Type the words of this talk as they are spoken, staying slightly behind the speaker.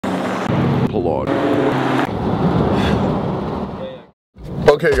Pilates.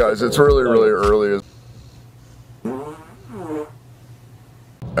 Okay guys, it's really early.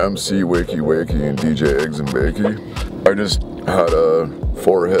 MC Wakey Wakey and DJ Eggs and Bakey. I just had a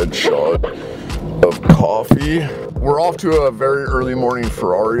forehead shot of coffee. We're off to a very early morning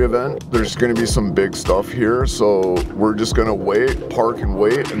Ferrari event. There's gonna be some big stuff here, so we're just gonna wait, park and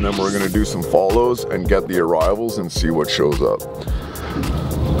wait, and then we're gonna do some follows and get the arrivals and see what shows up.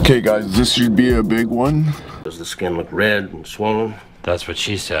 Okay guys, this should be a big one. Does the skin look red and swollen? That's what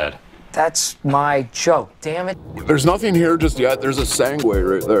she said. That's my joke, damn it. There's nothing here just yet. There's a Sangway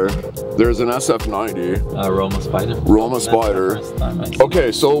right there. There's an SF90. Roma Spider. Roma Spider.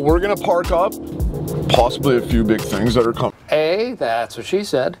 Okay, so we're gonna park up. Possibly a few big things that are coming. Hey, that's what she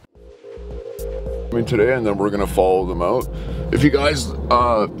said. Today, and then we're gonna follow them out. If you guys,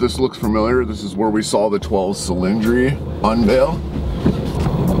 this looks familiar, this is where we saw the 12 Cylindri unveil.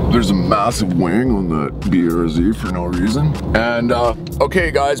 There's a massive wing on the BRZ for no reason. And okay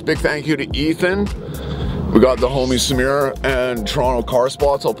guys, big thank you to Ethan. We got the homie Samir and Toronto Car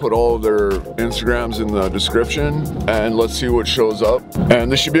Spots. I'll put all of their Instagrams in the description, and let's see what shows up. And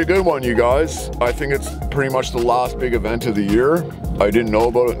this should be a good one, you guys. I think it's pretty much the last big event of the year. I didn't know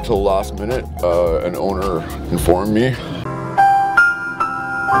about it until last minute. An owner informed me.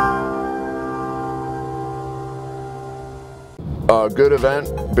 Good event,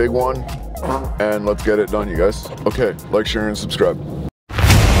 big one, and let's get it done, you guys. Okay, like, share, and subscribe.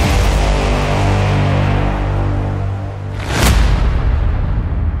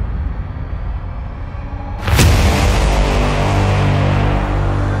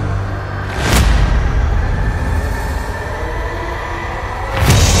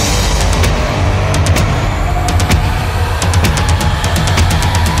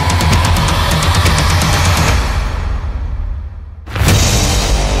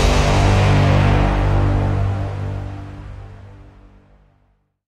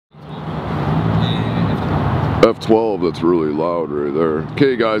 F12, that's really loud right there.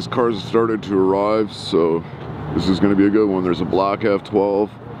 Okay guys, cars have started to arrive, so this is going to be a good one. There's a black F12.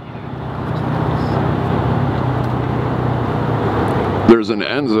 There's an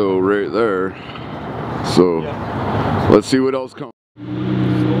Enzo right there. So let's see what else comes.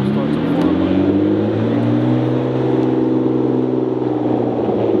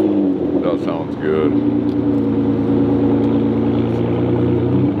 That sounds good.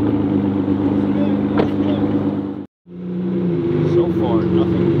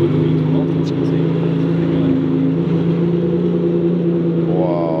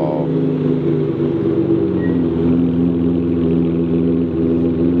 Wow.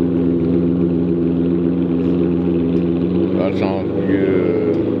 That sounds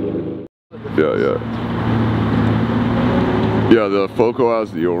good. Yeah. Yeah, the Foco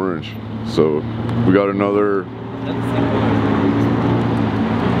has the orange. So we got another.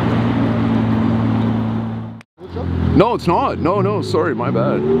 No, it's not. No, sorry, my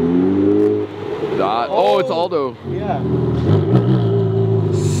bad. Oh, it's Aldo. Yeah.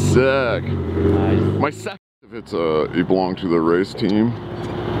 Sick. Nice. My second, if it belonged to the race team,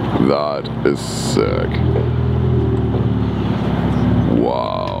 that is sick.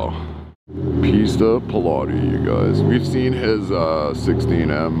 Wow. Pista Pilati, you guys. We've seen his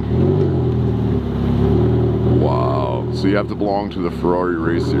 16M. Wow. So you have to belong to the Ferrari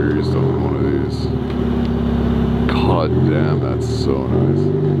race series to own one of these. God damn, that's so nice.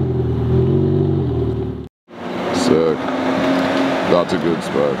 Sick. That's a good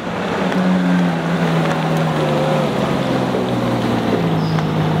spot.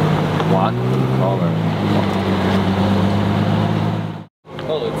 What? Color.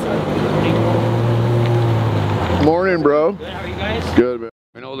 Oh, it's Morning, bro. good. How are you guys? Good, man.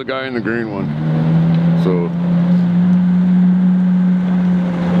 I know the guy in the green one. So.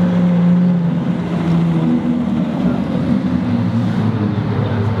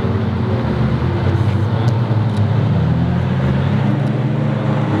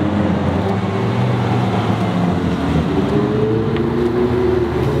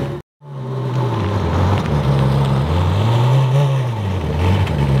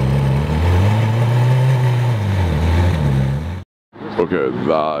 Okay,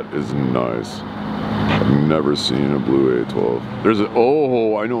 that is nice. I've never seen a blue A12. There's a,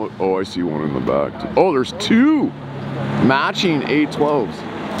 oh, I know, oh, I see one in the back. Oh, there's two matching A12s.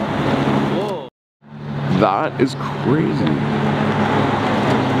 Whoa. That is crazy.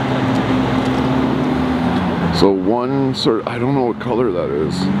 So one sort of, I don't know what color that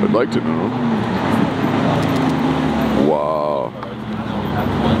is. I'd like to know. Wow.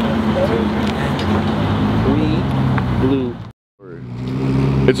 Green, blue.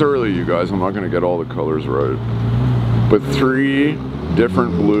 It's early, you guys. I'm not gonna get all the colors right. But 3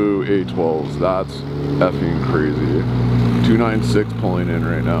 different blue A12s. That's effing crazy. 296 pulling in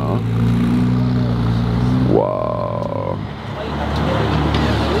right now. Wow.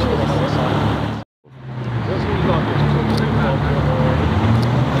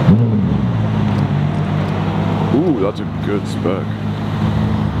 Ooh, that's a good spec.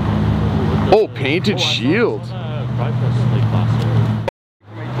 Oh, painted shields.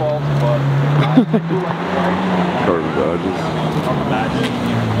 Carbon badges.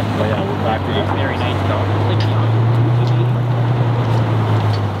 But yeah, we're back to very nice though.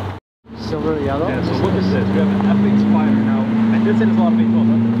 Silver yellow? Yeah, so look at this. We have an FX Fire now. And this is a lot of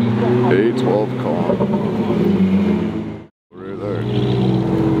A12. A12 comp. Right there.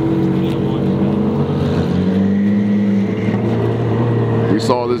 We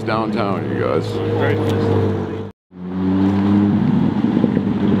saw this downtown, you guys. Very nice.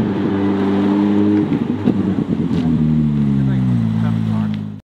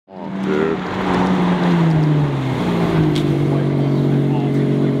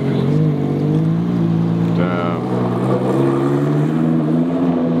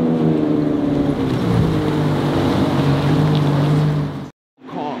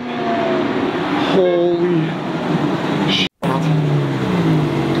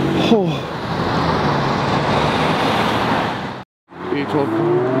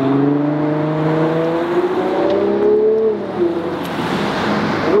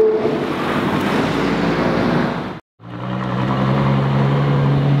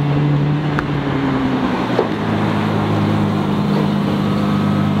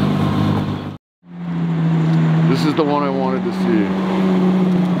 This is the one I wanted to see.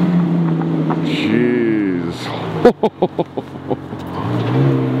 Jeez.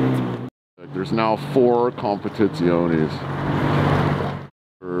 There's now 4 Competizones.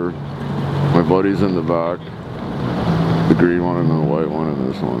 My buddy's in the back. The green one and the white one and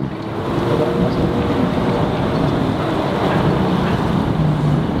this one.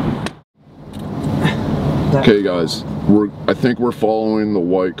 Okay guys, I think we're following the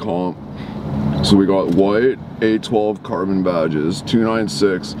white comp. So we got white A12 carbon badges,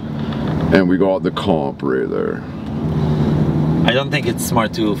 296, and we got the comp right there. I don't think it's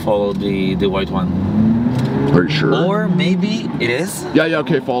smart to follow the white one. Are you sure? Or maybe it is. Yeah,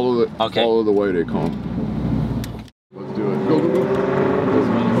 okay, follow the white A comp. Let's do it. Go, go, go.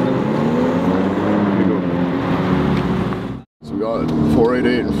 Okay, go. So we got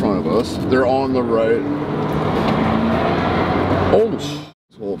 488 in front of us. They're on the right. Oh,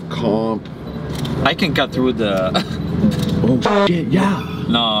 12 comp. I can cut through the... Oh shit, yeah.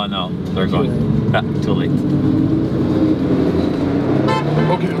 No, they're gone. Ah, too late.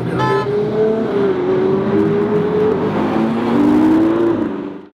 Okay.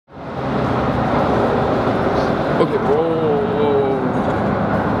 Okay,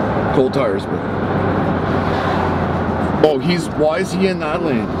 whoa. Cold tires, bro. Oh, why is he in that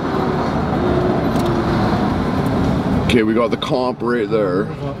lane? Okay, we got the comp right there.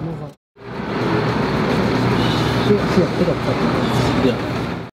 Yeah.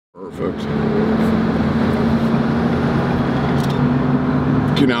 Perfect.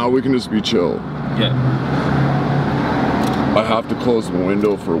 Okay, now we can just be chill. Yeah. I have to close the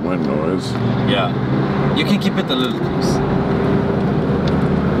window for wind noise. Yeah. You can keep it a little close.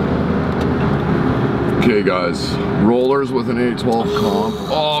 Okay guys, rollers with an 812 comp.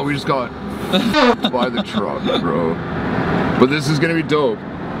 Oh, we just got by the truck, bro. But this is gonna be dope.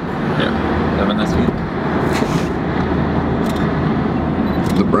 Yeah. Have a nice week.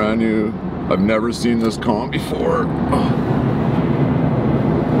 The brand new, I've never seen this comp before. Oh.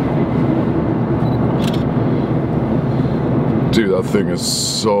 Dude, that thing is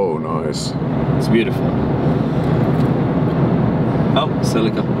so nice. It's beautiful. Oh,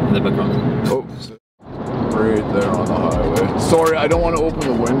 Silica in the background. Oh, right there on the highway. Sorry, I don't want to open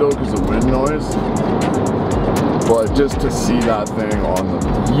the window because of wind noise. But just to see that thing on the...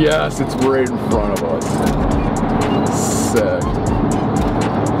 Yes, it's right in front of us. Sick.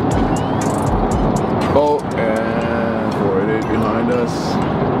 Oh, and 488 behind us.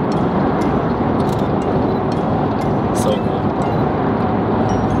 So cool.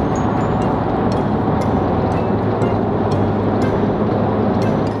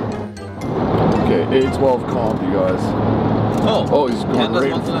 Okay, 812 comp, you guys. Oh, he's going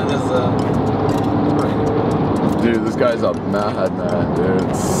right. Dude, this guy's a madman, dude.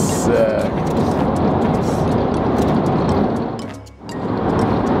 It's sick.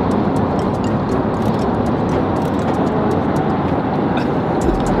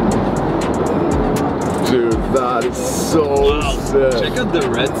 Dude, that is so sick. Check out the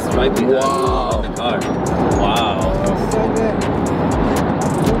red striping Wow. on the car. Wow.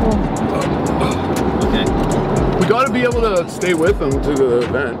 Okay. We got to be able to stay with them to the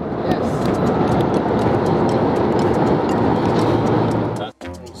event.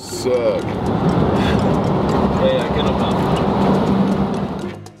 Sick. Hey, I cannot come.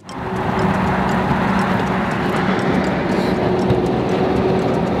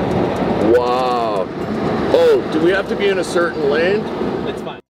 Wow. Oh, do we have to be in a certain lane? It's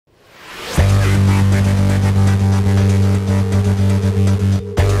fine.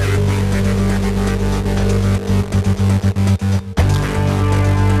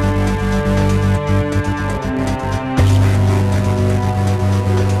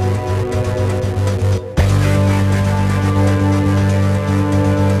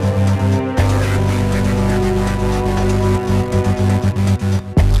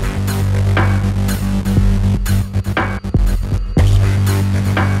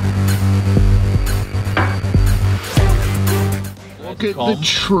 Look at the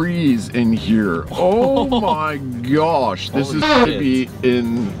trees in here. Oh my gosh, this is gonna be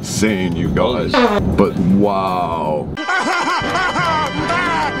insane, you guys. But wow.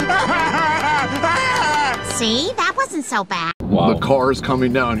 See, that wasn't so bad. Wow. The cars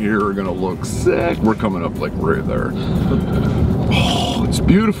coming down here are gonna look sick. We're coming up like right there. Oh, it's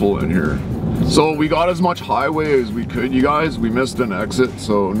beautiful in here. So we got as much highway as we could, you guys. We missed an exit,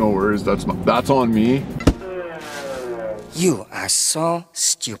 so no worries. That's on me. You are so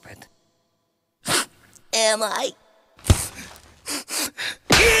stupid. Am I?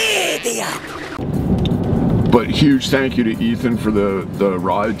 Idiot! But huge thank you to Ethan for the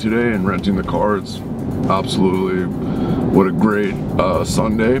ride today and renting the car. It's absolutely, what a great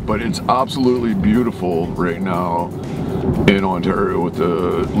Sunday. But it's absolutely beautiful right now in Ontario with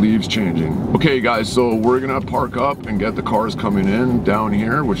the leaves changing. Okay guys, so we're gonna park up and get the cars coming in down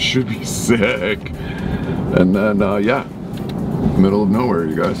here, which should be sick. And then, yeah, middle of nowhere,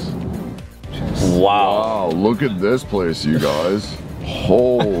 you guys. Wow. Wow, look at this place, you guys.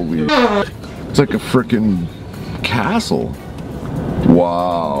 Holy, it's like a freaking castle.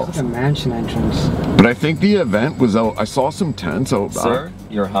 Wow. It's a mansion entrance. But I think the event was out, I saw some tents out back. Sir,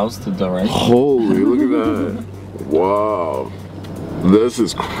 your house to the right. Holy, look at that. Wow. This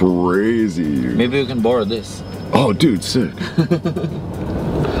is crazy. Maybe you can borrow this. Oh, dude, sick.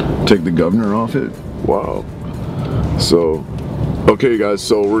 Take the governor off it. Wow. So, okay guys,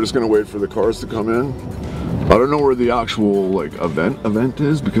 so we're just gonna wait for the cars to come in. I don't know where the actual like event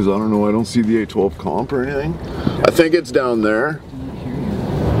is because I don't know, I don't see the A12 comp or anything. I think it's down there.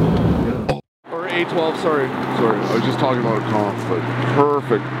 Or A12, sorry. I was just talking about a comp, but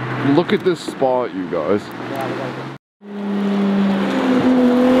perfect. Look at this spot, you guys.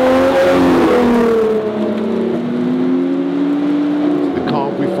 The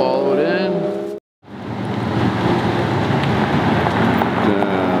comp we followed in.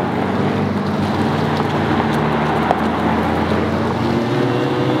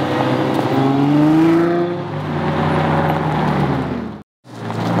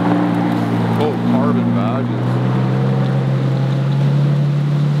 Oh, carbon badges.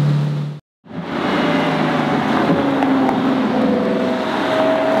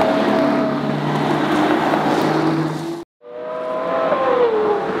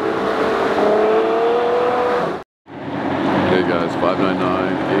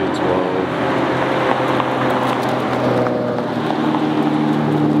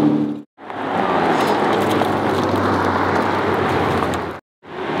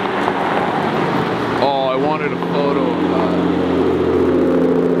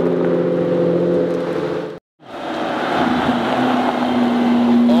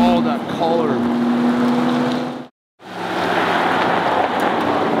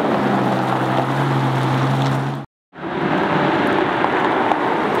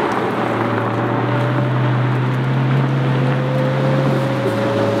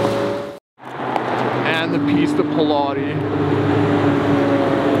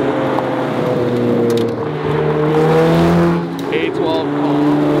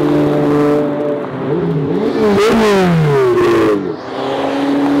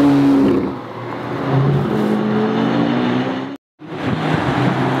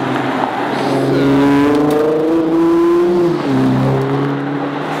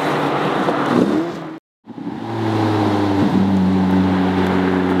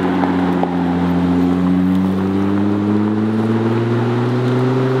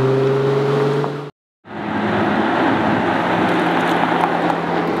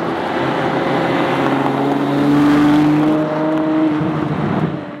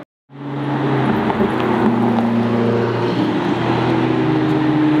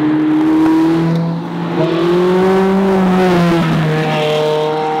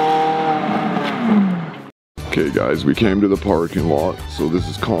 guys, we came to the parking lot. So this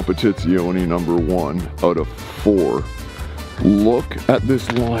is Competizone number 1 out of 4. Look at this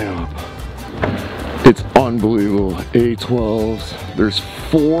lineup. It's unbelievable. A12s. There's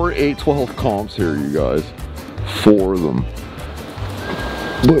 4 A12 comps here, you guys. 4 of them.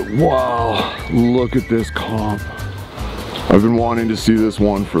 But wow, look at this comp. I've been wanting to see this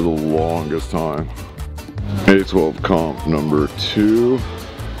one for the longest time. A12 comp number 2.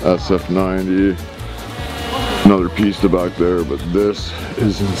 SF90. Another pista back there, but this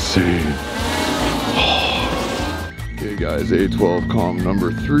is insane. Okay guys, A12 comp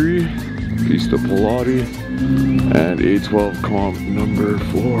number 3, pista Pilati, and A12 comp number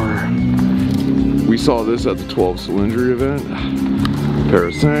 4. We saw this at the 12 cylindry event,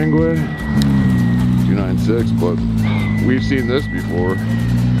 Parasangue, 296, but we've seen this before.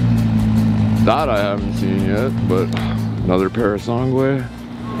 That I haven't seen yet, but another Parasangue.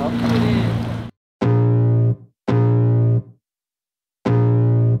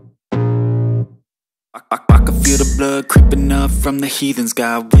 I can feel the blood creeping up from the heathens.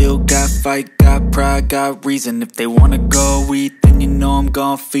 Got will, got fight, got pride, got reason. If they wanna go eat, then you know I'm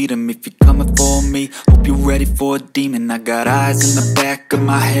gon' feed them. If you're coming for me, hope you're ready for a demon. I got eyes in the back of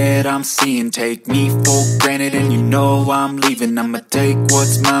my head, I'm seeing. Take me for granted and you know I'm leaving. I'ma take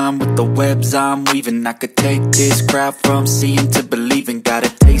what's mine with the webs I'm weaving. I could take this crowd from seeing to believing. Got a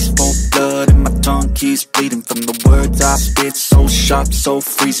taste for blood and my tongue keeps bleeding. From the words I spit, so sharp, so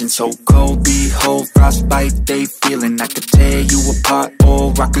freezing. So cold, behold, frostbite they feeling. I could tear you apart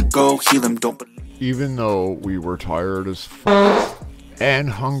or I could go heal them. Don't believe. Even though we were tired as fuck and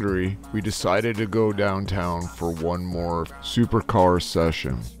hungry, we decided to go downtown for one more supercar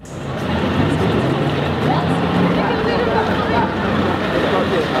session.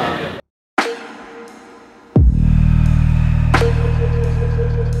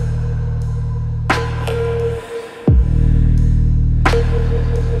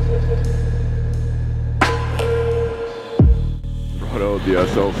 Brought out the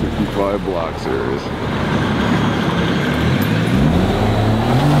SL65 Black Series.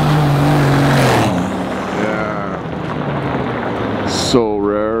 So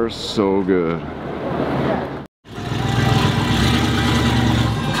rare, so good.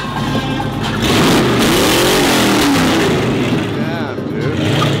 Damn, dude.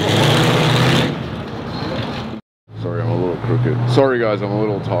 Sorry, I'm a little crooked. Sorry guys, I'm a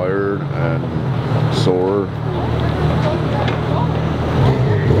little tired and sore.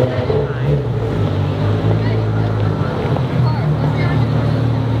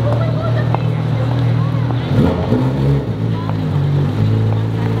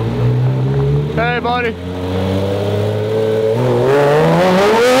 Hey, buddy.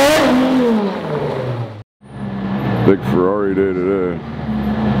 Big Ferrari day today.